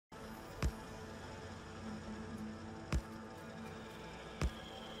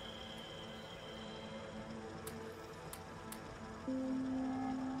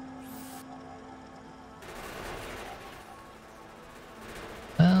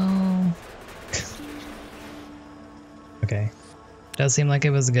Does seem like it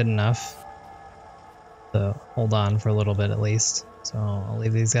was good enough to hold on for a little bit at least. So I'll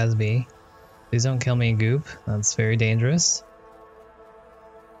leave these guys be. Please don't kill me, Goop. That's very dangerous.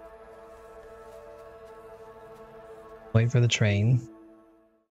 Wait for the train.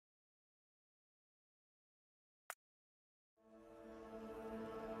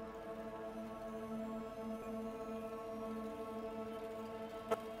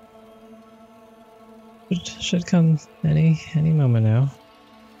 Should come any moment now.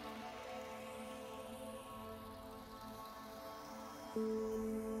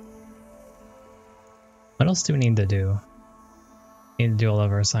 What else do we need to do? We need to do all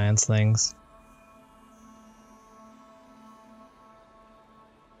of our science things.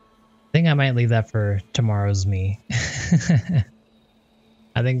 I think I might leave that for tomorrow's me.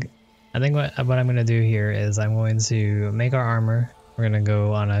 I think what I'm gonna do here is I'm going to make our armor. We're gonna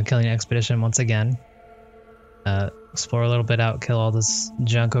go on a killing expedition once again. Explore a little bit out, kill all this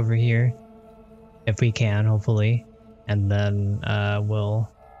junk over here, if we can, hopefully, and then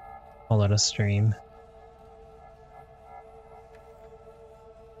we'll call out a stream.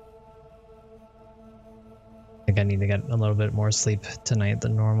 I think I need to get a little bit more sleep tonight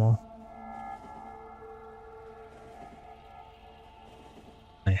than normal.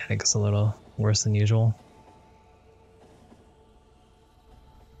 My headache's a little worse than usual.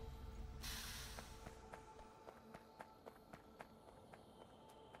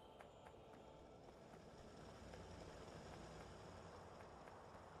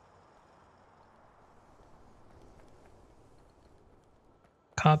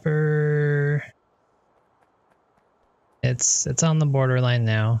 Copper. It's on the borderline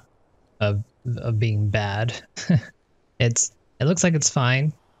now of being bad. It looks like it's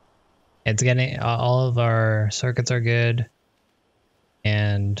fine. It's getting all of our circuits are good,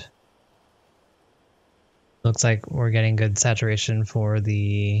 and looks like we're getting good saturation for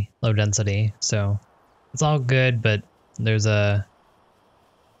the low density. So it's all good, but there's a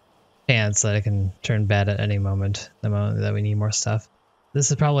chance that it can turn bad at any moment, the moment that we need more stuff. This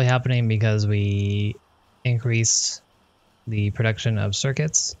is probably happening because we increased the production of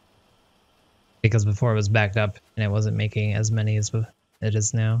circuits, because before it was backed up and it wasn't making as many as it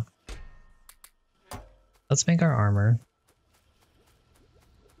is now. Let's make our armor.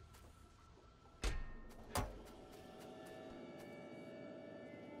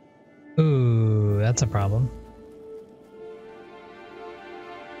 Ooh, that's a problem.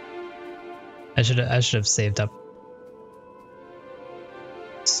 I should have saved up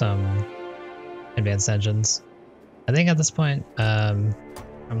some advanced engines. I think at this point, I'm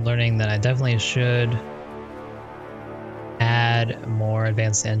learning that I definitely should add more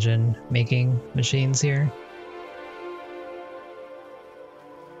advanced engine making machines here.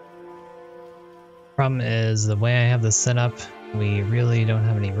 Problem is, the way I have this set up, we really don't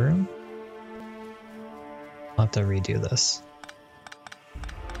have any room. I'll have to redo this.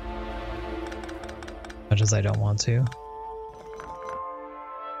 Much as I don't want to.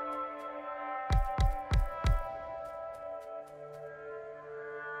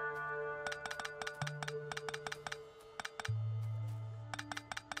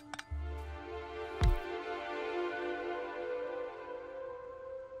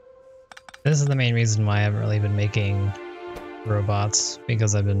 This is the main reason why I haven't really been making robots,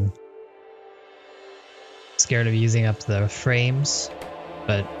 because I've been scared of using up the frames,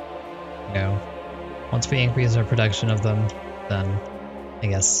 but you know, once we increase our production of them, then I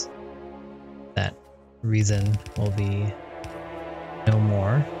guess that reason will be no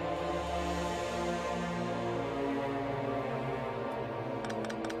more.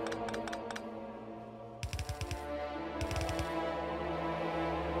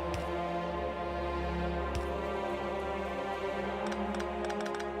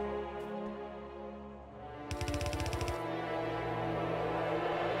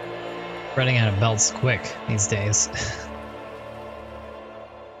 Running out of belts quick these days.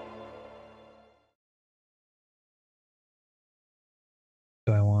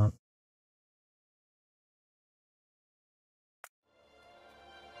 Do I want?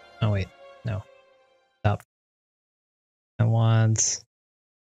 Oh wait, no. Stop. I want...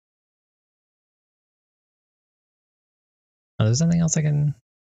 Oh, there's nothing else I can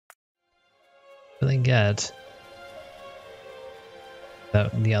really get.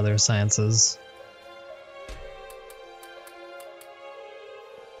 The other sciences.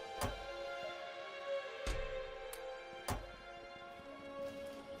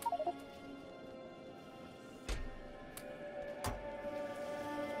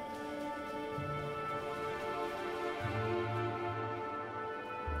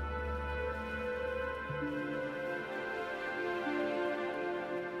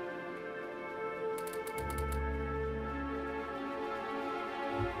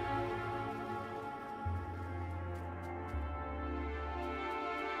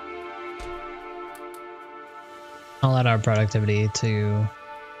 I'll add our productivity to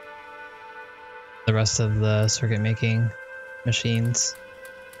the rest of the circuit making machines.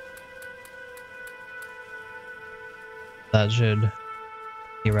 That should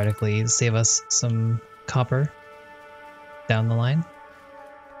theoretically save us some copper down the line.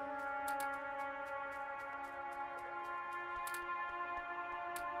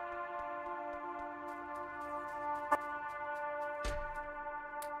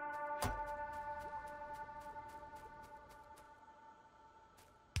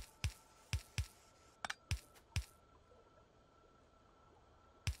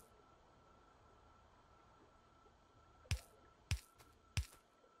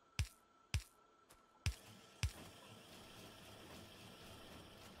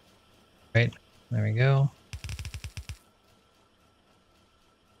 Right, there we go.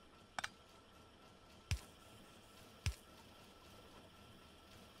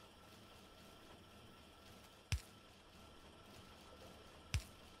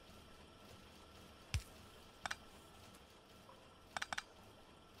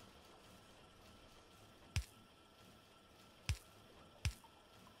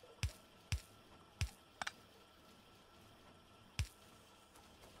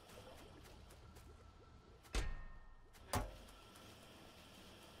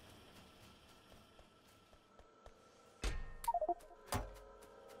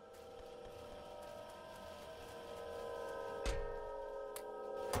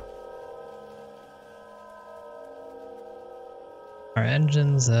 Our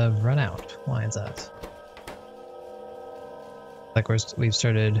engines have run out. Why is that? Like we've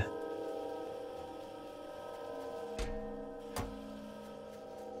started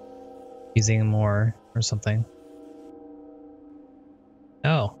using more or something.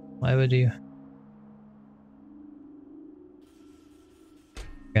 Oh, why would you?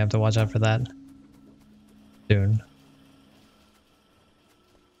 We have to watch out for that soon.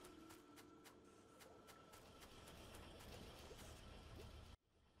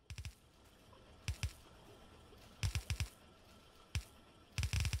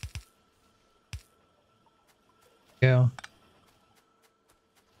 Go.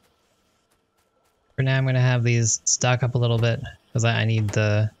 For now, I'm going to have these stock up a little bit because I need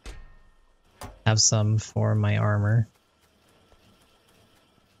to have some for my armor.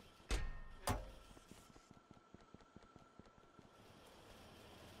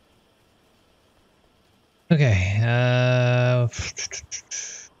 Okay,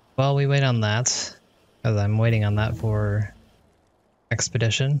 well, we wait on that because I'm waiting on that for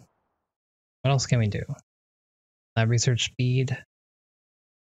expedition. What else can we do? Lab research speed.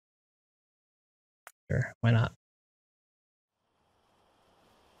 Sure, why not?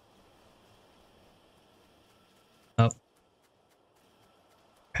 Oh.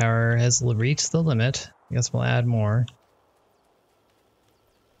 Power has reached the limit. I guess we'll add more.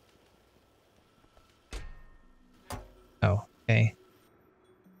 Oh, okay.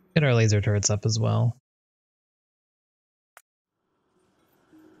 Get our laser turrets up as well.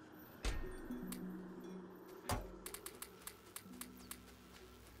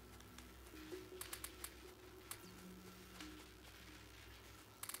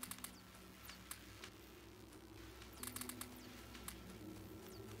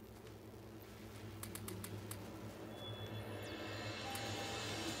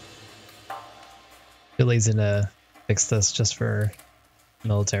 Too lazy to fix this just for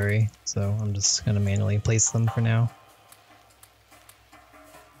military, so I'm just gonna manually place them for now.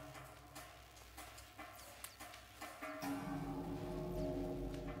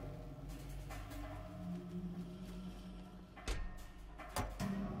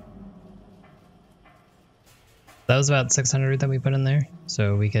 That was about 600 that we put in there,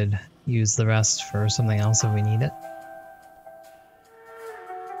 so we could use the rest for something else if we need it.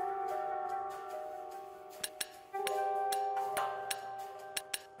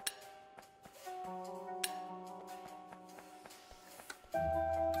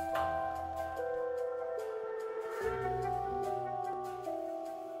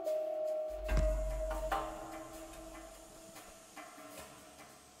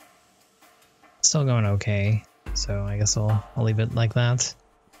 Still going okay, so I guess I'll leave it like that.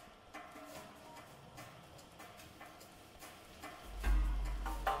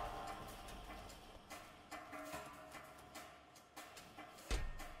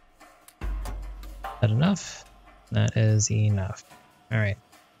 That enough? That is enough. All right.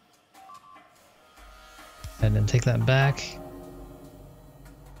 And then take that back.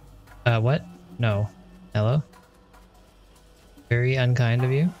 What? No. Hello? Very unkind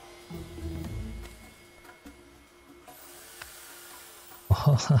of you.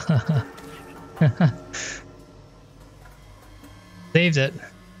 Saved it.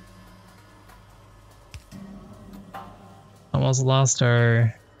 Almost lost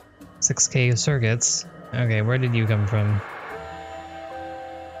our 6K circuits. Okay, where did you come from?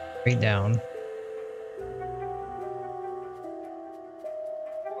 Straight down.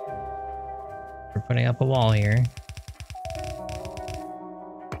 We're putting up a wall here.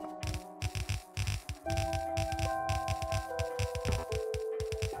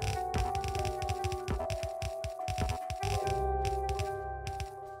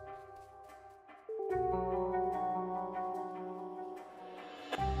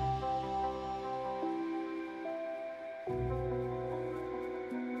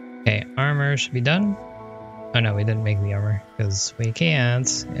 Okay, armor should be done. Oh no, we didn't make the armor because we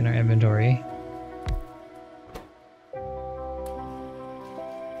can't in our inventory.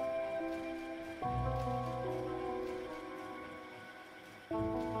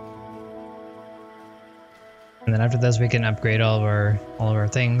 And then after this, we can upgrade all of our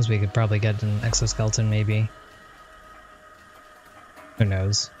things. We could probably get an exoskeleton, maybe. Who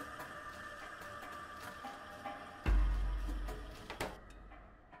knows?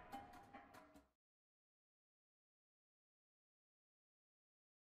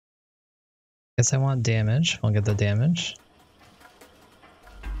 Guess I want damage. I'll get the damage.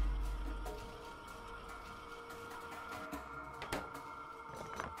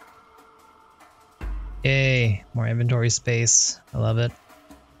 Yay! More inventory space. I love it.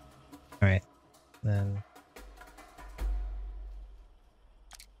 Alright. Then...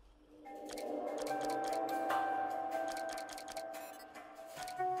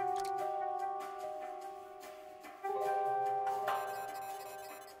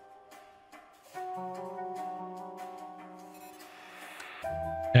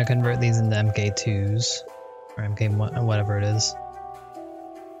 I'm gonna convert these into MK2s. Or MK whatever it is.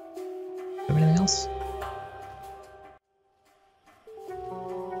 Anything else?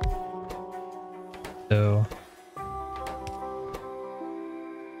 So...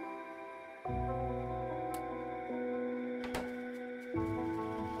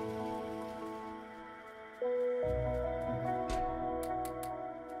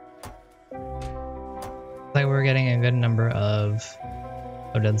 like we're getting a good number of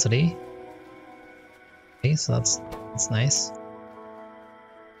low density. Okay, so that's nice.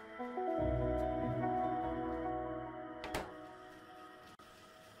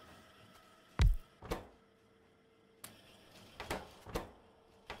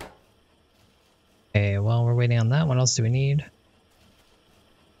 Okay, well we're waiting on that. What else do we need?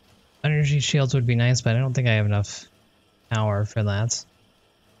 Energy shields would be nice, but I don't think I have enough power for that.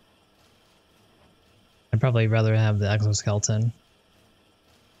 I'd probably rather have the exoskeleton.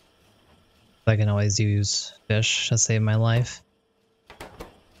 I can always use fish to save my life.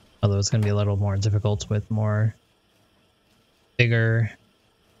 Although it's going to be a little more difficult with more bigger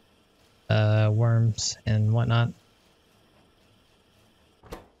worms and whatnot.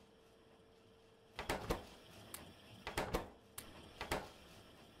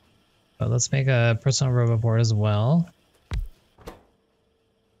 But let's make a personal robot board as well.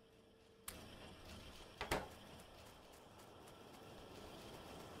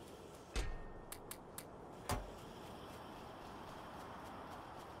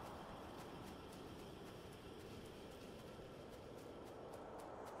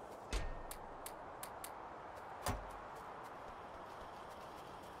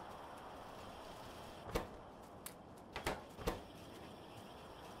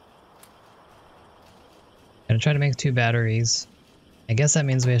 I'm gonna try to make 2 batteries. I guess that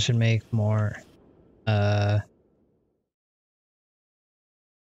means we should make more,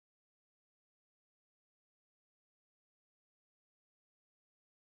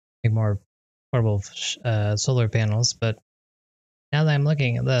 portable solar panels, but now that I'm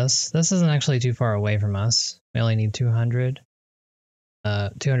looking at this isn't actually too far away from us. We only need 200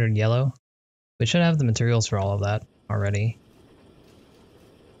 yellow. We should have the materials for all of that already.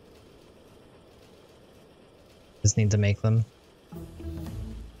 Just need to make them. And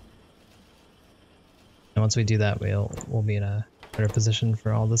once we do that, we'll be in a better position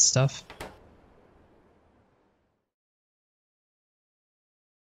for all this stuff.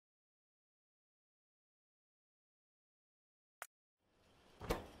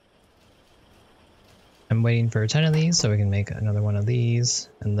 I'm waiting for 10 of these so we can make another one of these,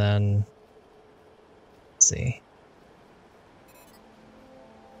 and then let's see.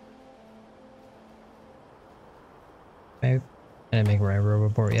 I didn't make my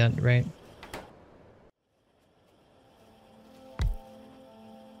robot board yet, right?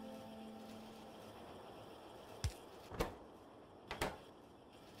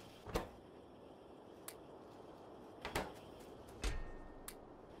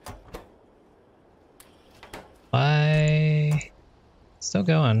 still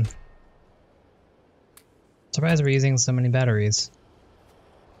going. Surprised we're using so many batteries.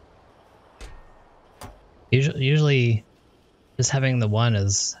 Usually just having the one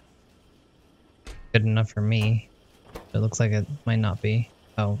is good enough for me. It looks like it might not be.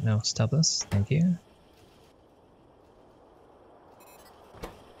 Oh, no, stop this. Thank you.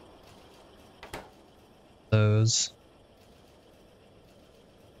 Those.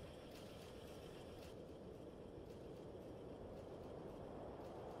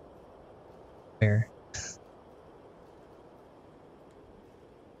 Where?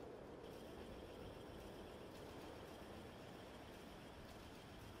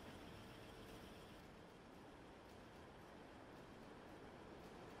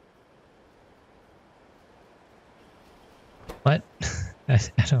 What? I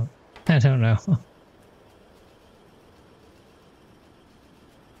don't know.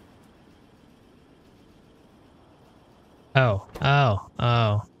 Oh.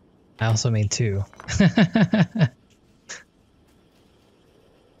 I also made 2.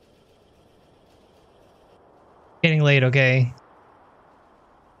 Getting late, okay.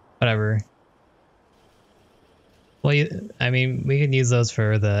 Whatever. Well, I mean, we can use those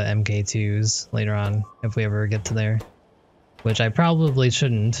for the MK2s later on if we ever get to there. Which I probably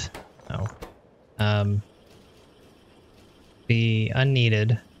shouldn't. No. Be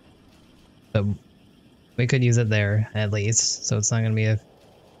unneeded. But we could use it there at least, so it's not going to be a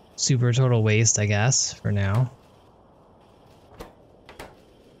super total waste, I guess, for now.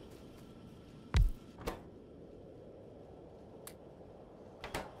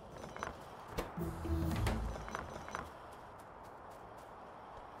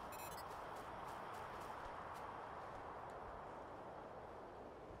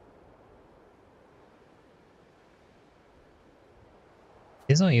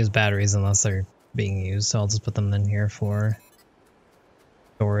 These don't use batteries unless they're being used, so I'll just put them in here for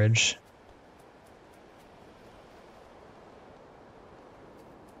storage.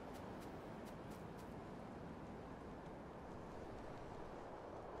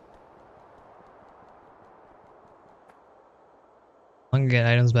 I can get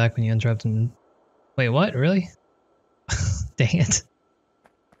items back when you interrupt and... Wait, what? Really? Dang it.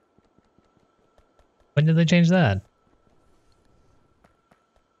 When did they change that?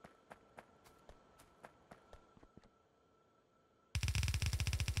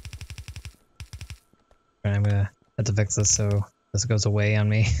 I'm gonna have to fix this so this goes away on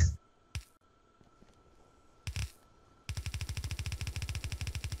me.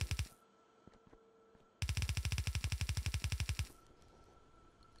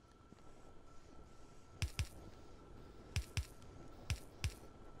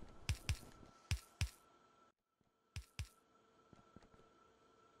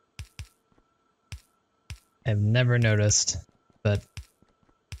 I've never noticed, but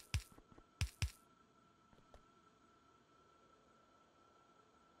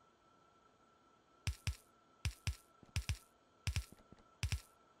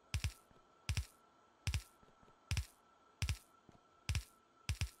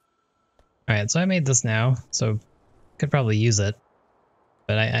alright, so I made this now, so could probably use it.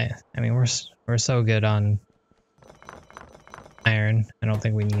 But I mean we're so good on iron, I don't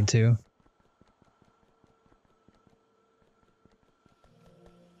think we need to.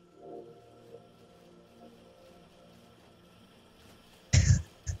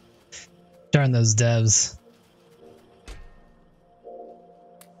 Darn those devs.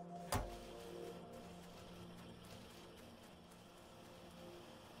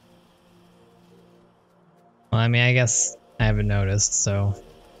 Well, I mean, I guess I haven't noticed, so...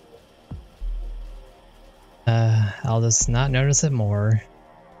 I'll just not notice it more.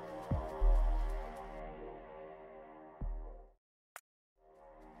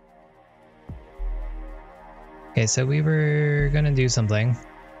 Okay, so we were gonna do something.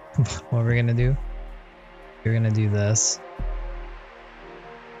 What were we gonna do? We're gonna do this.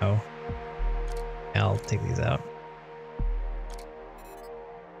 Oh. I'll take these out.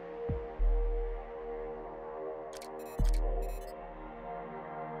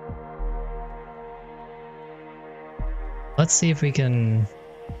 Let's see if we can...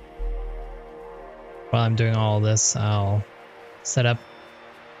 While I'm doing all this, I'll set up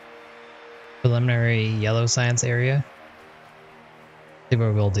preliminary yellow science area. See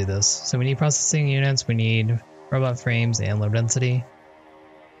where we'll do this. So we need processing units, we need robot frames and low density.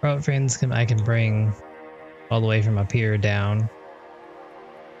 Robot frames I can bring all the way from up here down.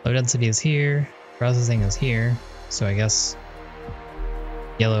 Low density is here, processing is here, so I guess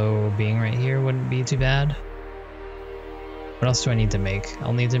yellow being right here wouldn't be too bad. What else do I need to make?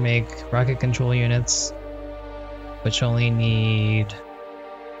 I'll need to make rocket control units, which only need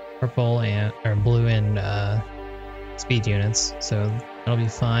purple and or blue and speed units, so that'll be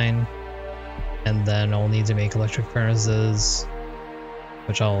fine. And then I'll need to make electric furnaces,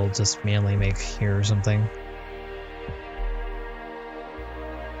 which I'll just manually make here or something.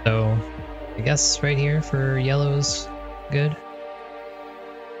 So I guess right here for yellow's good.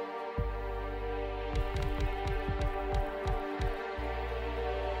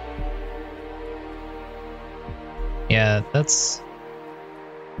 Yeah, that's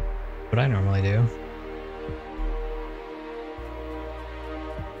what I normally do.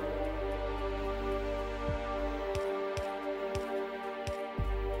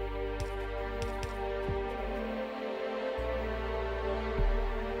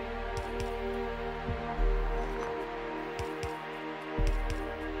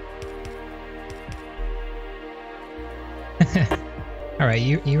 All right,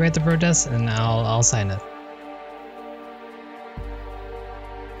 you write the protest and I'll sign it.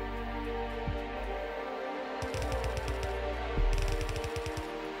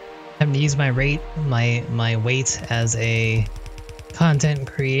 Having to use my weight as a content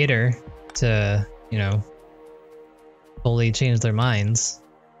creator to, you know, fully change their minds,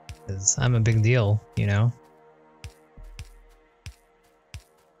 because I'm a big deal, you know.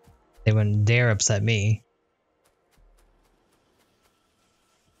 They wouldn't dare upset me.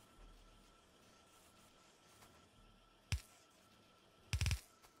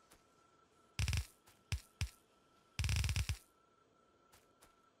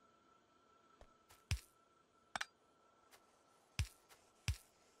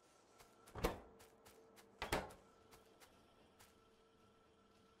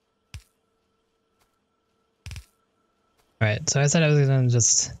 Alright, so I said I was gonna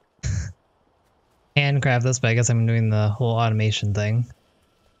just handcraft this, but I guess I'm doing the whole automation thing.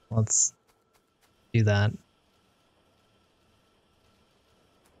 Let's do that.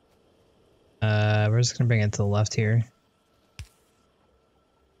 We're just gonna bring it to the left here.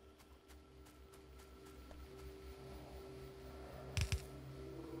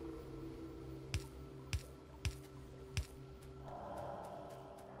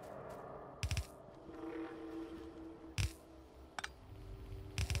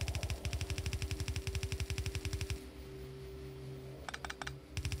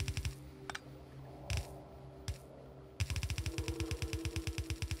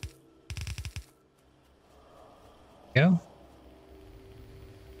 Go.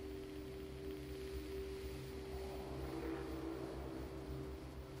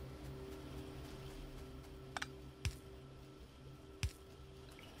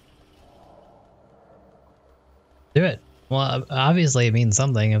 Do it. Well, obviously it means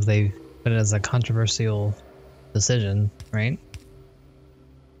something if they put it as a controversial decision, right?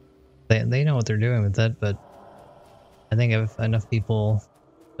 They know what they're doing with it, but I think if enough people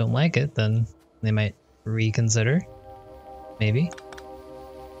don't like it, then they might reconsider. Maybe.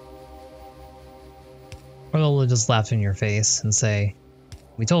 Or they'll just laugh in your face and say,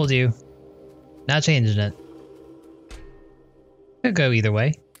 "We told you, not changing it." Could go either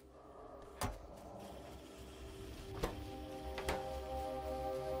way.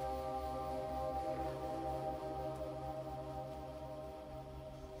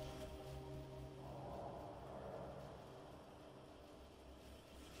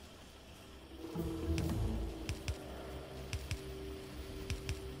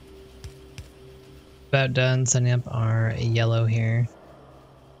 About done setting up our yellow here.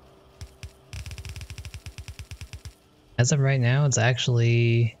 As of right now, it's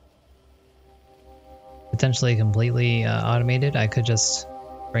actually potentially completely automated. I could just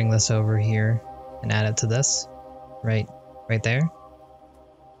bring this over here and add it to this, right there.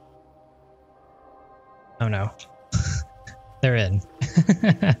 Oh no, they're in.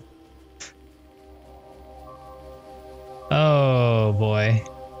 Oh boy.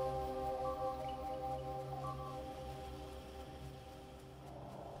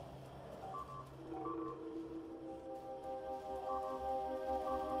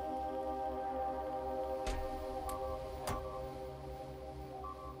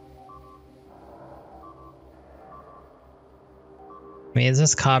 I mean, it's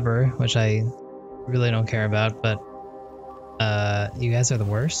just copper, which I really don't care about, but you guys are the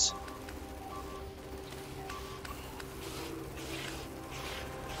worst.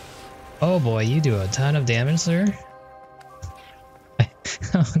 Oh boy, you do a ton of damage, sir.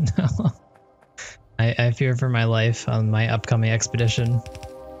 Oh no. I fear for my life on my upcoming expedition.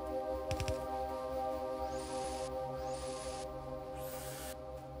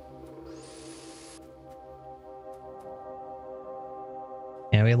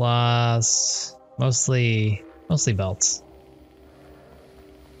 Yeah, we lost mostly belts.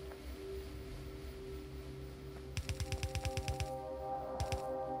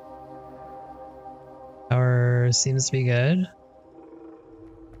 4 seems to be good.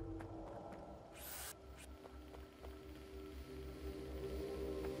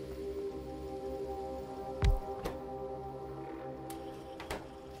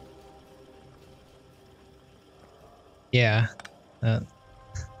 Yeah,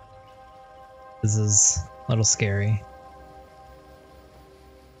 this is a little scary.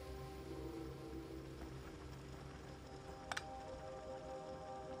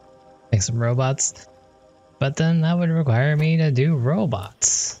 Make some robots, but then that would require me to do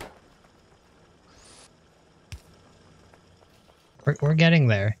robots. We're getting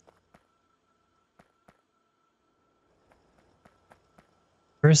there.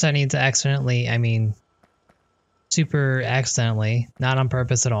 First I need to super accidentally, not on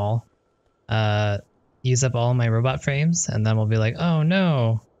purpose at all, use up all my robot frames, and then we'll be like, oh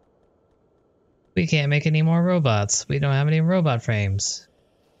no, we can't make any more robots. We don't have any robot frames.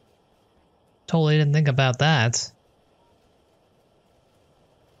 Totally didn't think about that.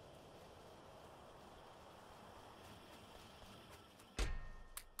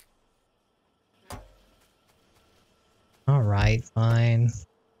 Alright, fine.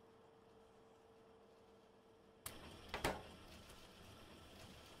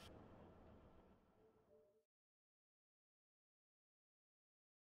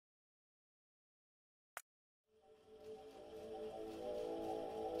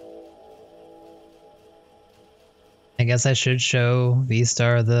 I guess I should show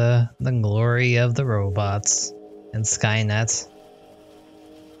V-Star the glory of the robots and Skynet.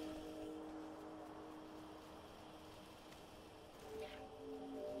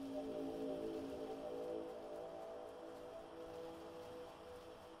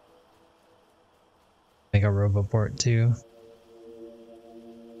 Make a Roboport too.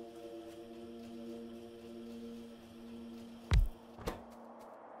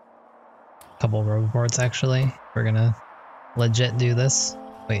 Couple Roboports actually. We're gonna legit do this.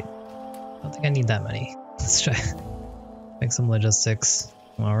 Wait, I don't think I need that many. Let's try make some logistics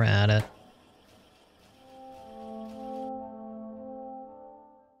while we're at it.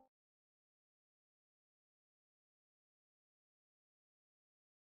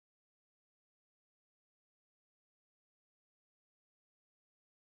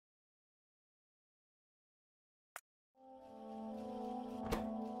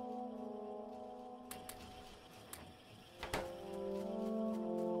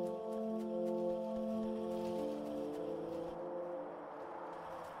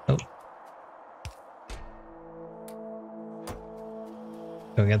 Oh.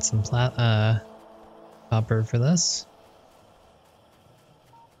 Go get some copper for this.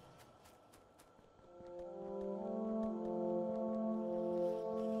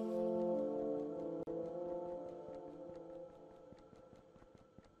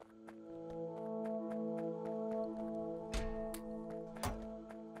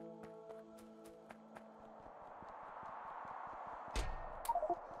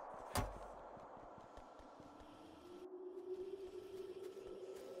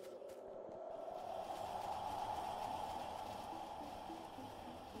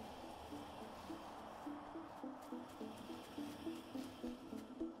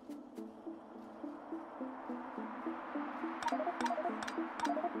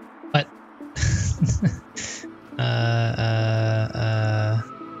 What?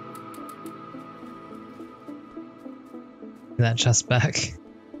 That chest back.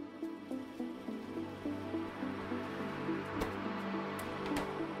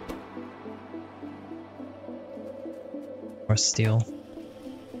 More steel.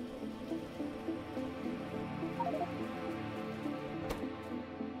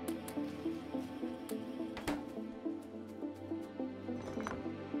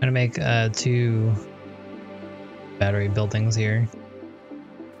 I'm gonna make 2 battery buildings here.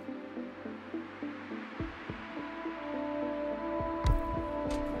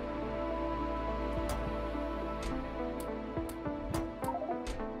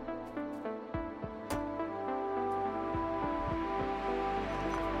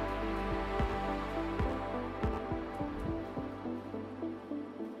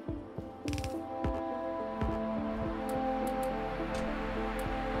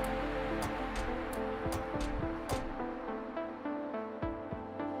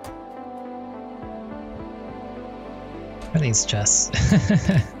 What are these chests?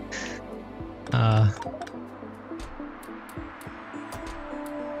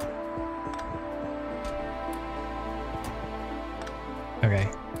 Okay.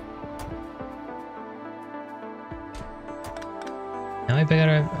 Now we pick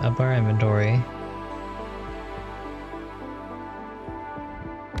up our inventory.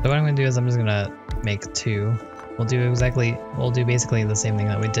 So what I'm gonna do is I'm just gonna make 2. we'll do basically the same thing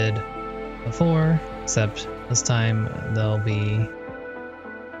that we did before, except this time they'll be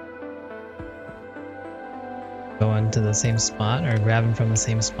going to the same spot or grabbing from the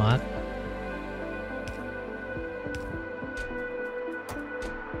same spot.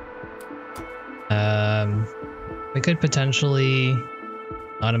 We could potentially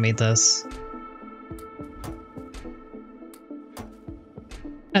automate this.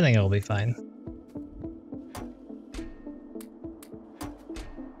 I think it'll be fine.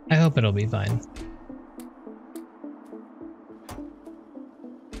 I hope it'll be fine.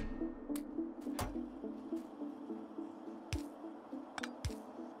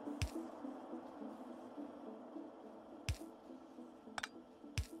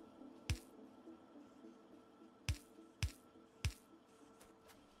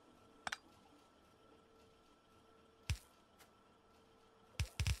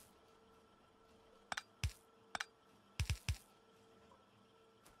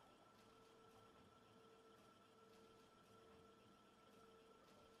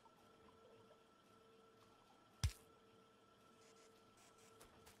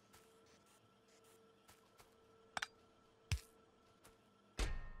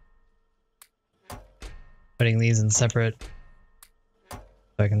 Putting these in separate so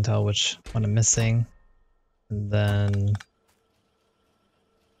I can tell which one I'm missing. And then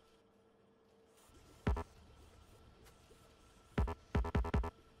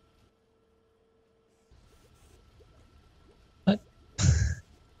what?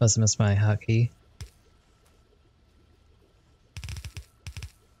 Must have missed my hotkey.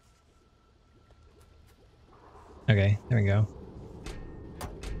 Okay, there we go.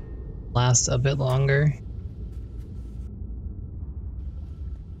 Last a bit longer.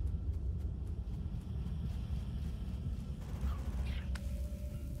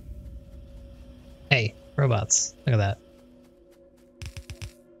 Hey, robots, look at that.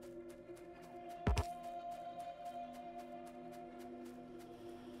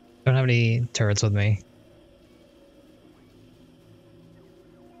 Don't have any turrets with me.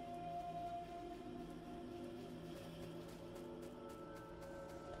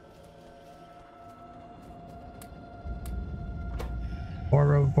 More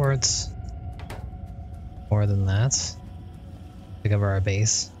robots. More than that. To cover our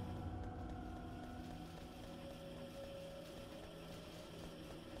base.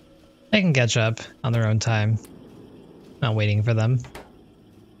 They can catch up on their own time. Not waiting for them.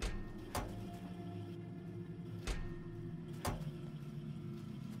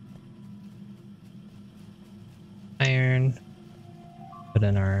 Iron. Put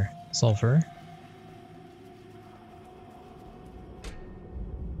in our sulfur.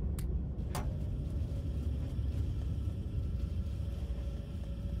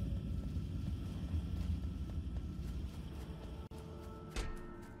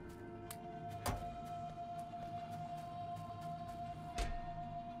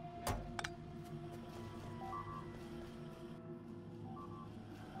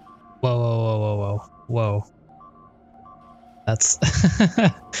 Whoa, whoa, whoa, whoa, whoa, whoa. That's...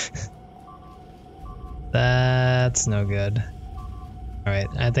 That's no good. Alright,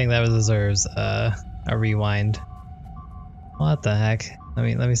 I think that deserves a rewind. What the heck? Let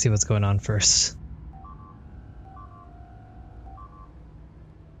me see what's going on first.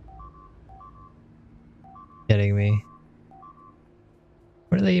 Kidding me.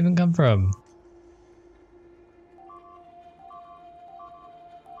 Where do they even come from?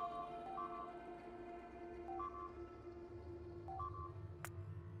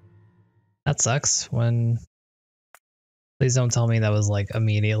 That sucks when... Please don't tell me that was like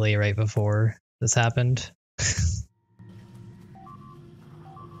immediately right before this happened.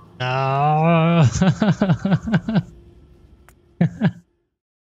 No.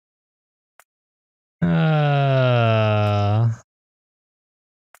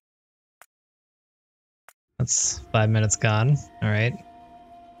 That's 5 minutes gone. All right.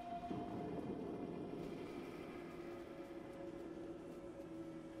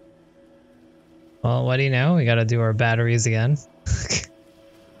 Well, what do you know? We gotta do our batteries again.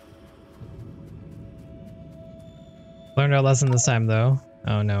 Learned our lesson this time, though.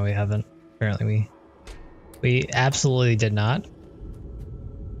 Oh no, we haven't. Apparently we absolutely did not.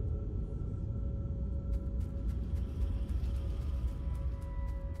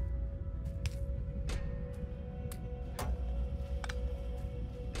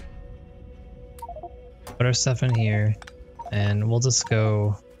 Put our stuff in here, and we'll just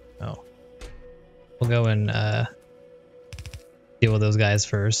go... Oh. We'll go and deal with those guys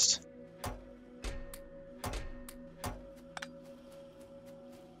first.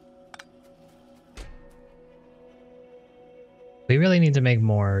 We really need to make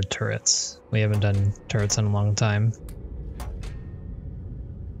more turrets. We haven't done turrets in a long time.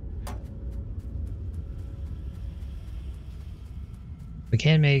 We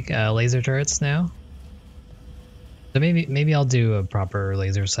can make laser turrets now. So maybe I'll do a proper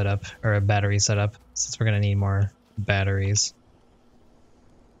laser setup or a battery setup since we're gonna need more batteries.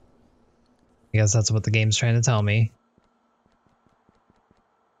 I guess that's what the game's trying to tell me.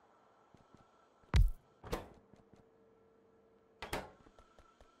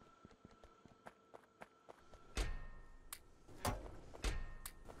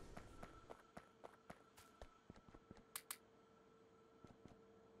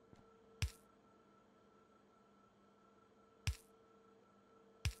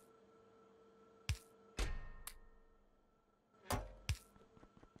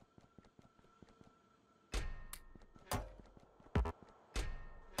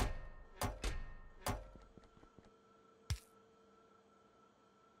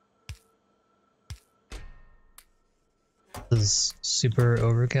 This is super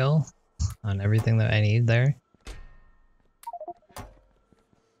overkill on everything that I need there.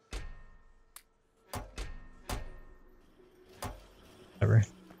 Whatever.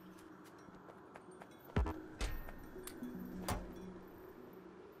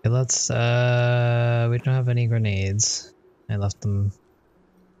 Okay, let's we don't have any grenades. I left them.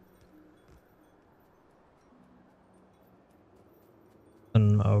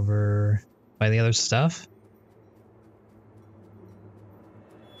 Over by the other stuff.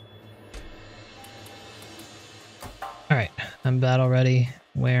 Alright, I'm battle ready.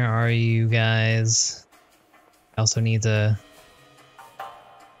 Where are you guys? I also need to...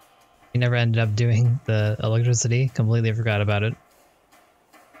 We never ended up doing the electricity. Completely forgot about it.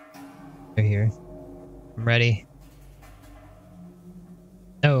 They're here. I'm ready.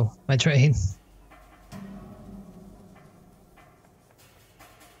 No, my train. I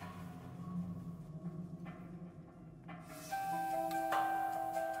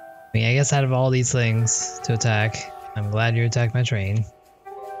mean, I guess out of all these things to attack, I'm glad you attacked my train.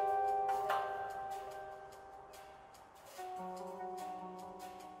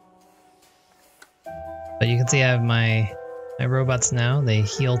 But you can see I have my robots now. They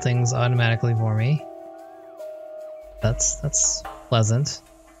heal things automatically for me. That's pleasant.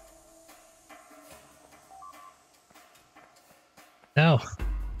 No.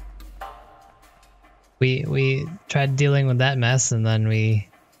 We tried dealing with that mess and then we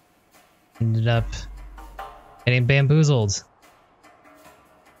ended up getting bamboozled.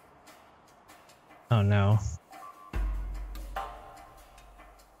 Oh no.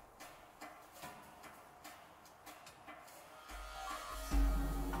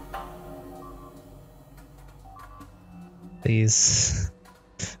 Please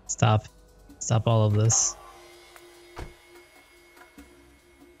stop all of this.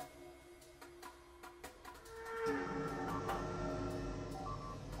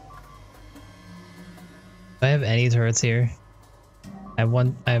 Do I have any turrets here? I have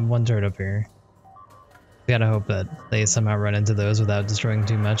one turret up here. We gotta hope that they somehow run into those without destroying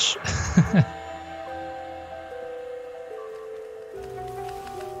too much.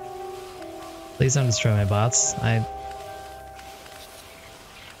 Please don't destroy my bots. I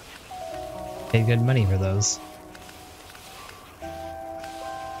paid good money for those.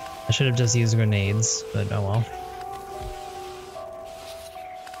 I should have just used grenades, but oh well.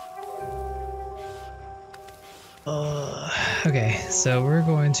 Okay, so we're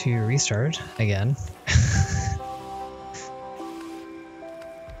going to restart again.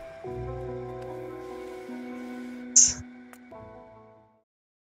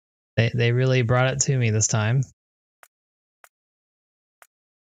 They really brought it to me this time.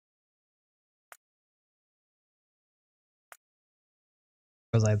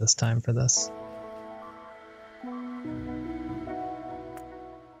 Was I this time for this?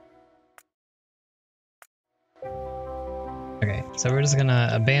 Okay, so we're just gonna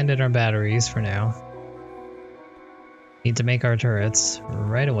abandon our batteries for now. Need to make our turrets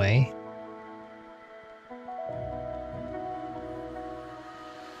right away.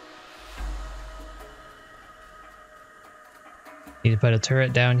 Need to put a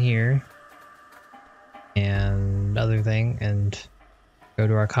turret down here. And other thing, and go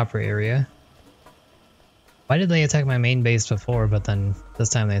to our copper area. Why did they attack my main base before, but then this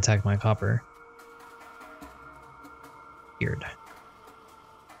time they attacked my copper? Weird.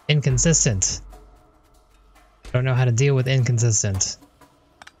 Inconsistent. I don't know how to deal with inconsistent.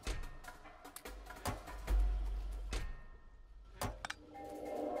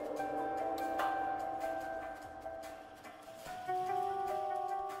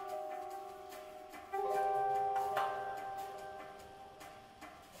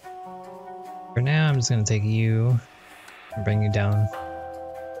 For now, I'm just gonna take you and bring you down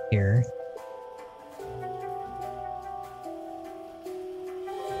here.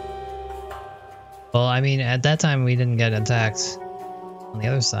 Well, I mean, at that time we didn't get attacked on the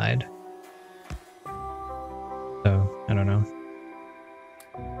other side. So, I don't know.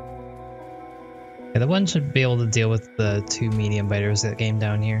 Yeah, the one should be able to deal with the 2 medium biters that came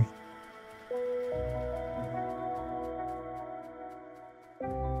down here.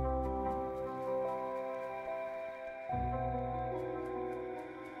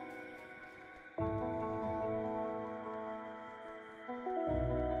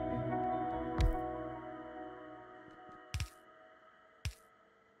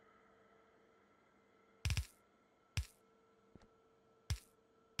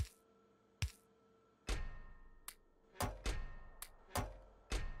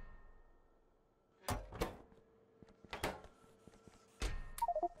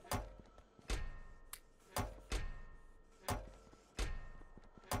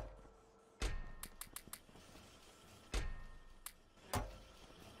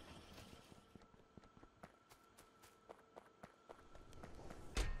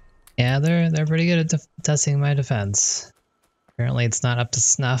 Yeah, they're pretty good at testing my defense. Apparently it's not up to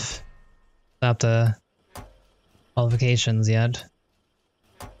snuff. Not up to qualifications yet.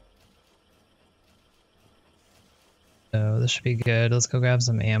 So this should be good. Let's go grab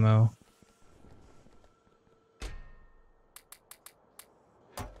some ammo.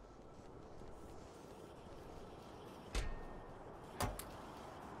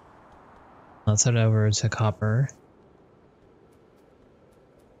 Let's head over to copper.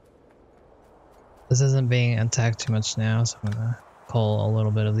 This isn't being attacked too much now, so I'm gonna cull a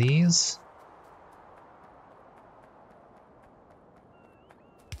little bit of these.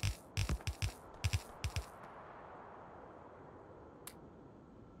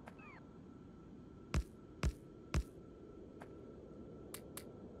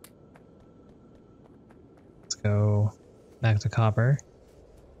 Let's go back to copper.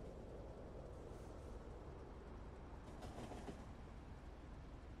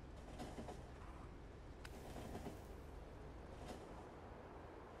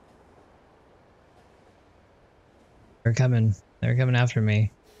 They're coming. They're coming after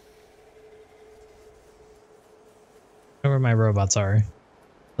me. I don't know where my robots are.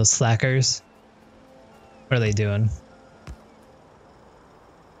 Those slackers. What are they doing?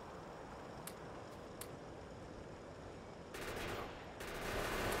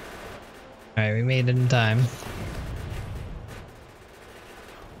 Alright, we made it in time.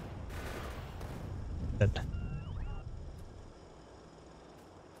 Good.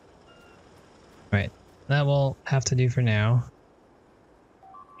 Alright, that will have to do for now.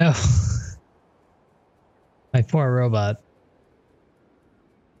 Oh! My poor robot.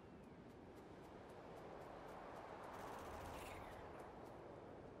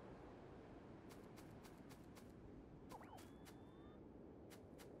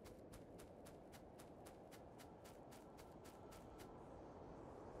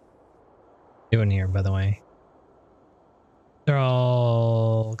 Doing here, by the way. They're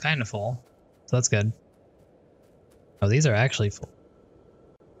all kind of full, so that's good. Oh, these are actually full.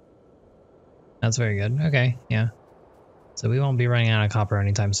 That's very good. Okay, yeah. So we won't be running out of copper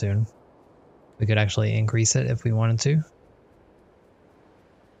anytime soon. We could actually increase it if we wanted to.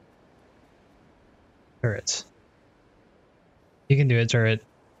 Turret. You can do it, turret.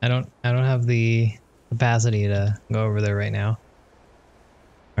 I don't have the capacity to go over there right now.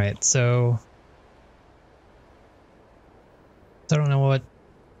 Alright, so I don't know what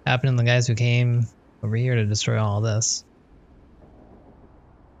happened to the guys who came over here to destroy all this.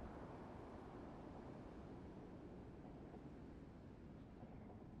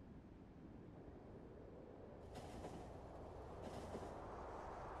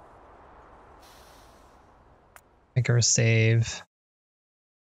 Make our save.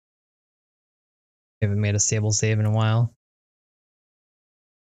 We haven't made a stable save in a while.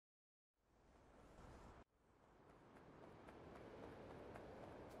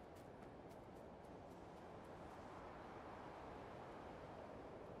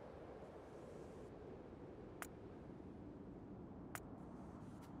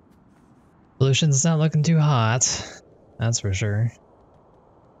 Pollution's not looking too hot, that's for sure.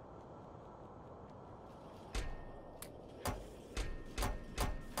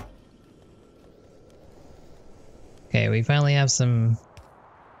 Okay, we finally have some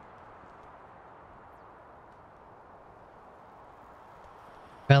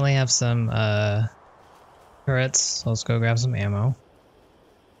turrets, so let's go grab some ammo.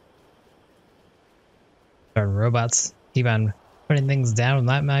 Our robots keep on putting things down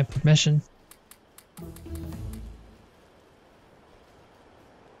without my permission.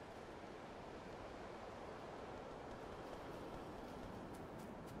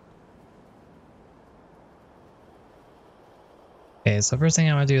 Okay, so first thing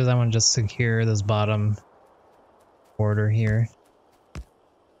I want to do is I want to just secure this bottom border here. I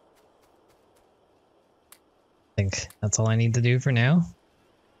think that's all I need to do for now.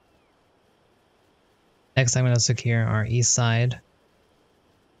 Next, I'm going to secure our east side.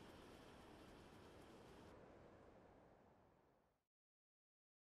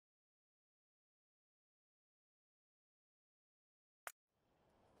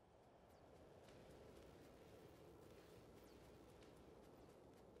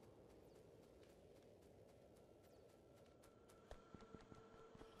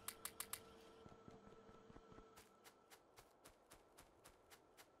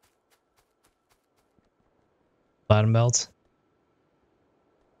 Bottom belt.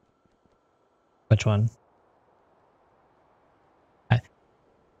 Which one? I've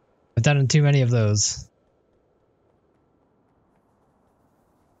done too many of those.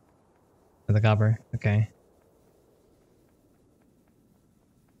 For the copper, okay.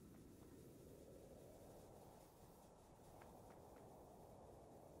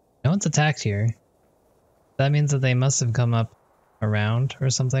 No one's attacked here. That means that they must have come up around or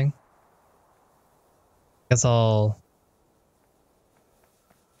something. Guess I'll...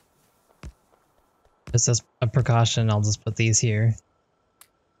 Just as a precaution, I'll just put these here.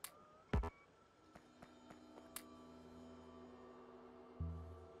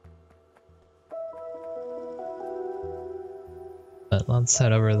 But let's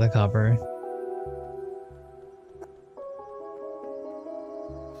head over to the copper.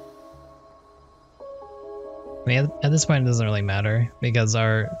 I mean, at this point it doesn't really matter because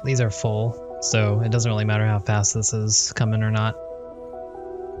these are full, so it doesn't really matter how fast this is coming or not.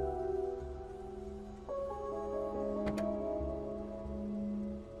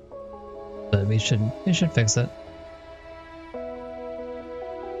 But we should fix it.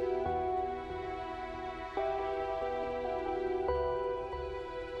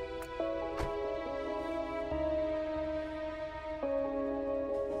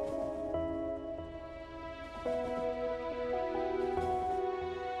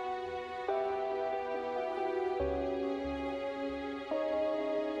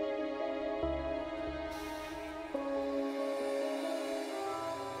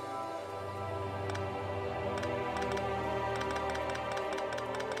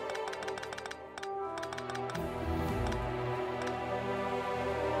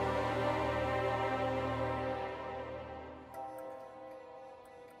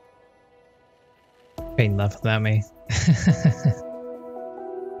 Paid enough without me.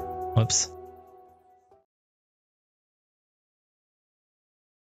 Whoops.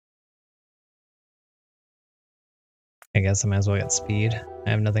 I guess I might as well get speed. I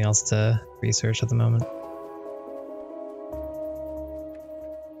have nothing else to research at the moment.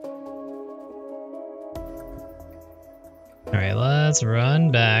 Alright, let's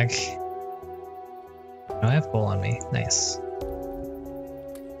run back. Oh, I have coal on me. Nice.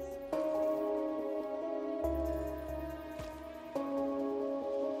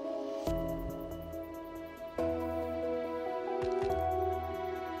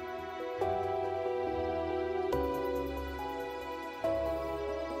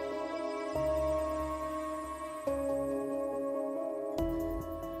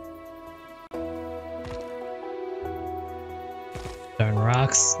 Darn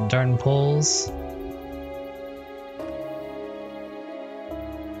rocks, darn poles.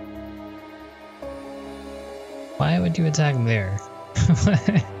 Why would you attack there?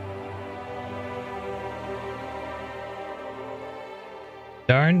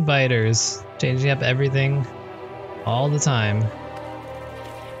 Darn biters, changing up everything all the time.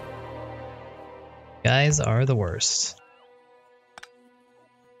 Guys are the worst.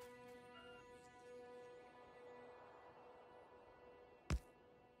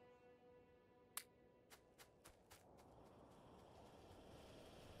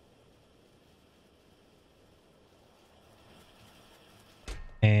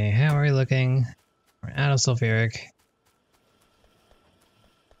 Hey, how are we looking? We're out of sulfuric.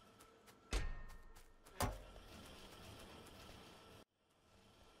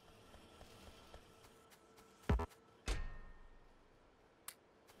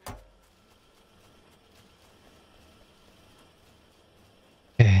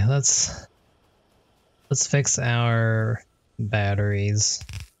 Okay, let's fix our batteries.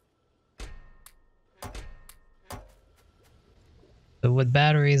 So with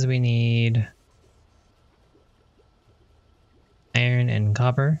batteries we need iron and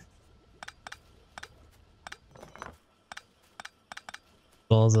copper.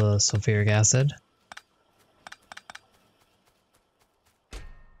 well as a sulfuric acid.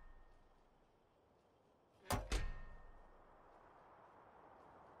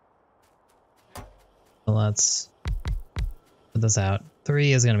 So let's put this out.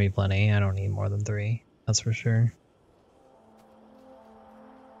 3 is going to be plenty. I don't need more than 3. That's for sure.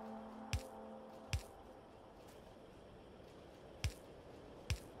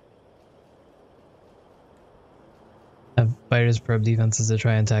 Have fighters probe defenses to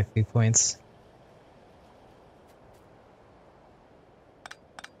try and attack weak points.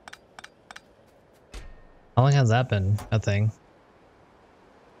 How long has that been a thing?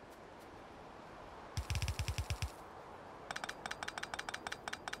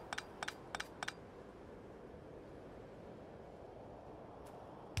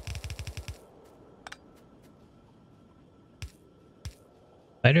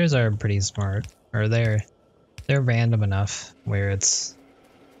 Fighters are pretty smart, or they're random enough where it's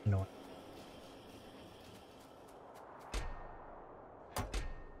annoying.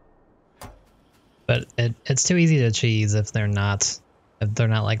 But it's too easy to cheese if they're not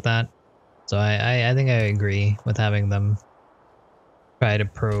like that. So I think I agree with having them try to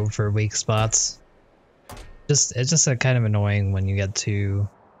probe for weak spots. It's just a kind of annoying when you get to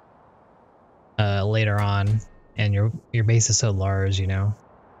later on and your base is so large, you know.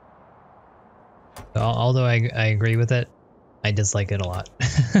 So, although I agree with it, I dislike it a lot.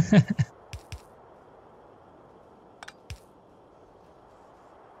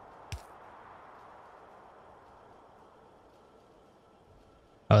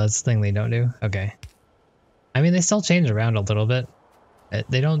 Oh, that's the thing they don't do? Okay. I mean, they still change around a little bit.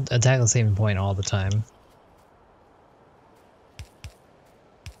 They don't attack the same point all the time.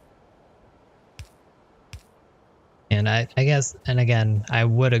 And I guess, and again, I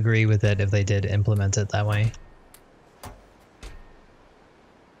would agree with it if they did implement it that way.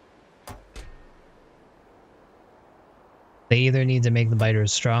 They either need to make the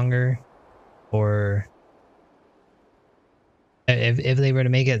biters stronger, or if they were to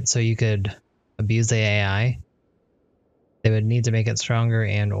make it so you could abuse the AI, they would need to make it stronger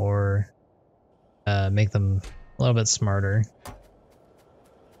and or make them a little bit smarter.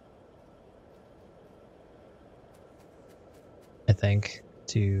 I think,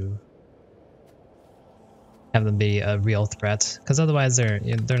 to have them be a real threat, because otherwise they're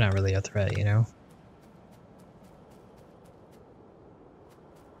not really a threat, you know.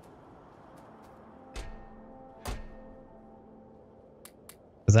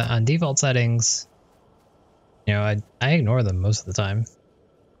 Because on default settings, you know, I ignore them most of the time.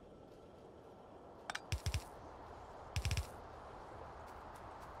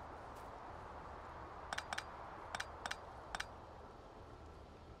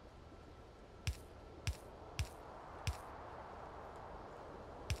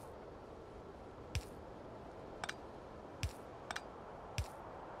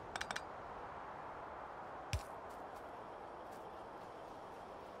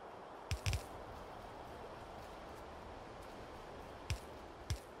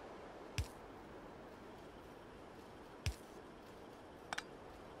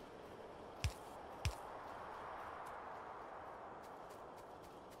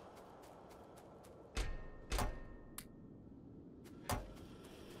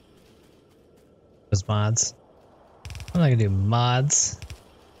 Those mods. I'm not gonna do mods.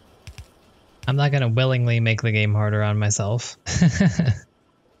 I'm not gonna willingly make the game harder on myself.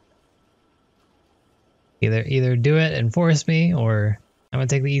 Either do it and force me, or I'm gonna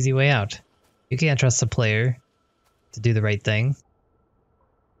take the easy way out. You can't trust the player to do the right thing.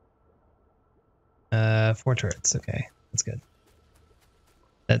 4 turrets, okay, that's good.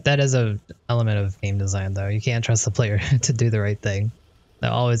 That is a element of game design, though. You can't trust the player to do the right thing.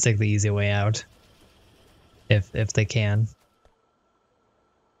 They'll always take the easy way out, if they can.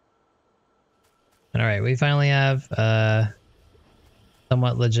 All right, we finally have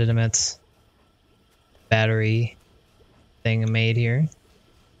somewhat legitimate battery thing made here.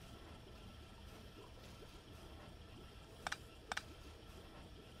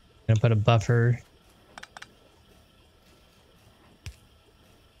 Gonna put a buffer.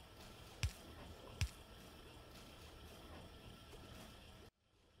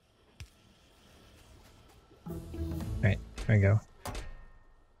 All right, there we go.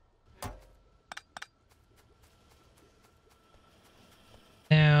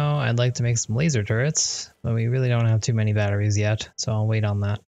 Now I'd like to make some laser turrets, but we really don't have too many batteries yet, so I'll wait on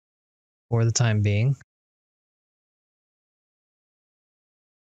that for the time being.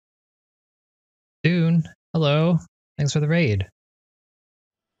 Dune, hello. Thanks for the raid.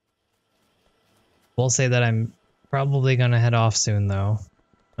 We'll say that I'm probably gonna head off soon, though.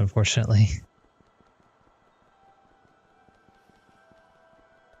 unfortunately.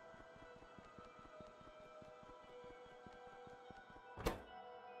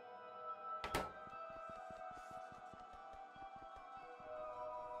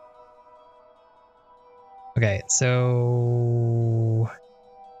 Okay, so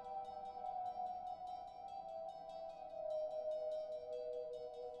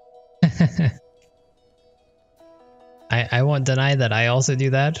I won't deny that I also do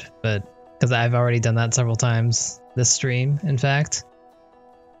that, but because I've already done that several times this stream, in fact.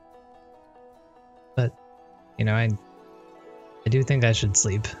 But you know, I do think I should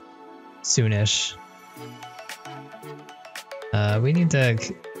sleep soonish. We need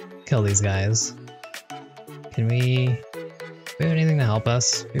to kill these guys. Can we have anything to help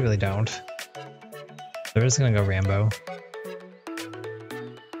us? We really don't. So we're just gonna go Rambo.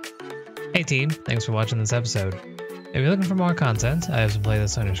 Hey team, thanks for watching this episode. If you're looking for more content, I have some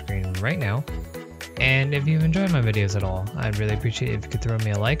playlists on your screen right now. And if you've enjoyed my videos at all, I'd really appreciate it if you could throw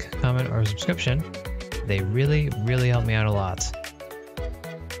me a like, comment, or a subscription. They really, really help me out a lot.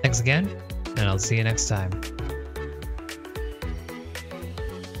 Thanks again, and I'll see you next time.